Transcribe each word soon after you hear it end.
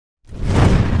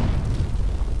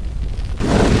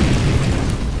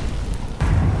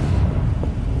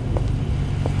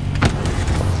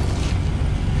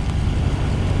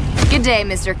Good day,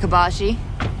 Mr. Kobashi.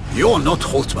 You're not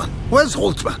Holtman. Where's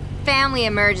Holtman? Family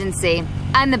emergency.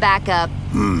 I'm the backup.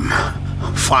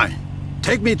 Fine.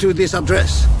 Take me to this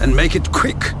address and make it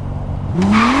quick.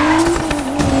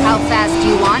 How fast do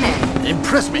you want it?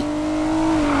 Impress me.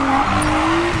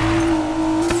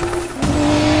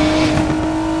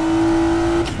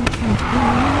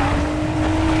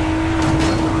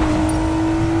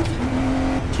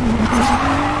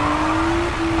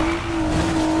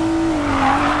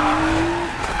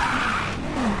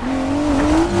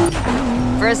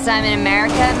 First time in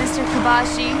America, Mr.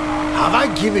 Kobashi? Have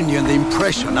I given you the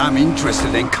impression I'm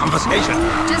interested in conversation?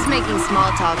 Just making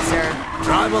small talk, sir.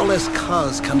 Driverless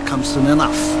cars can come soon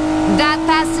enough. That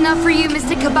fast enough for you,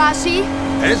 Mr. Kobashi?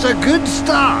 It's a good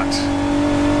start.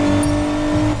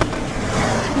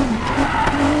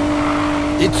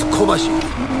 It's Kobashi.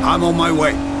 I'm on my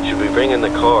way. Should we bring in the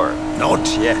car? Not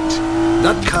yet.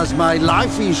 That car's my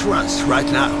life insurance right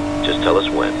now. Just tell us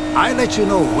when. I'll let you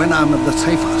know when I'm at the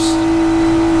safe house.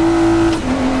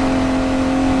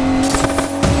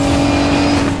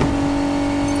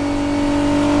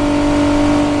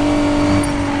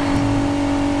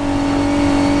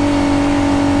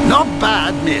 Not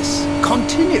bad, miss.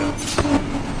 Continue.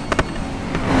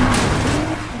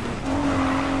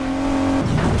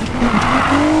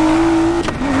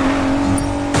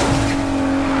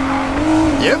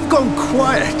 You've gone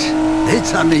quiet.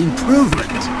 It's an improvement.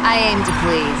 I aim to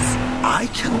please. I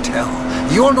can tell.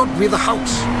 You're not with the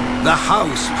house. The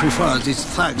house prefers its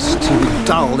thugs to be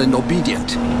dull and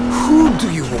obedient. Who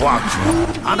do you work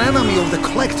for? An enemy of the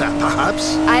collector,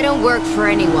 perhaps? I don't work for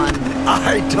anyone.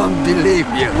 I don't believe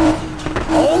you.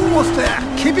 Almost there.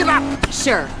 Keep it up.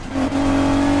 Sure.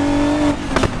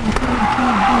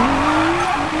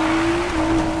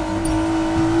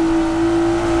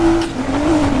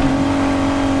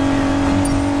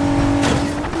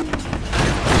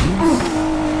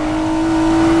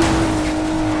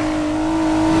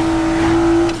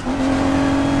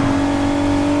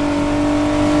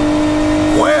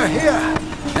 We're here.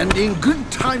 And in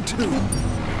good time, too.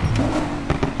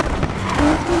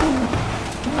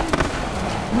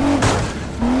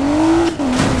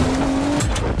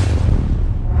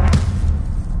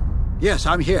 Yes,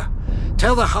 I'm here.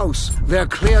 Tell the house they're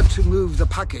cleared to move the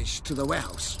package to the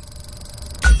warehouse.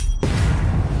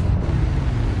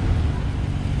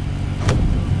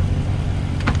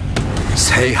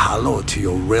 Say hello to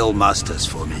your real masters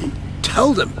for me.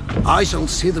 Tell them I shall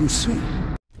see them soon.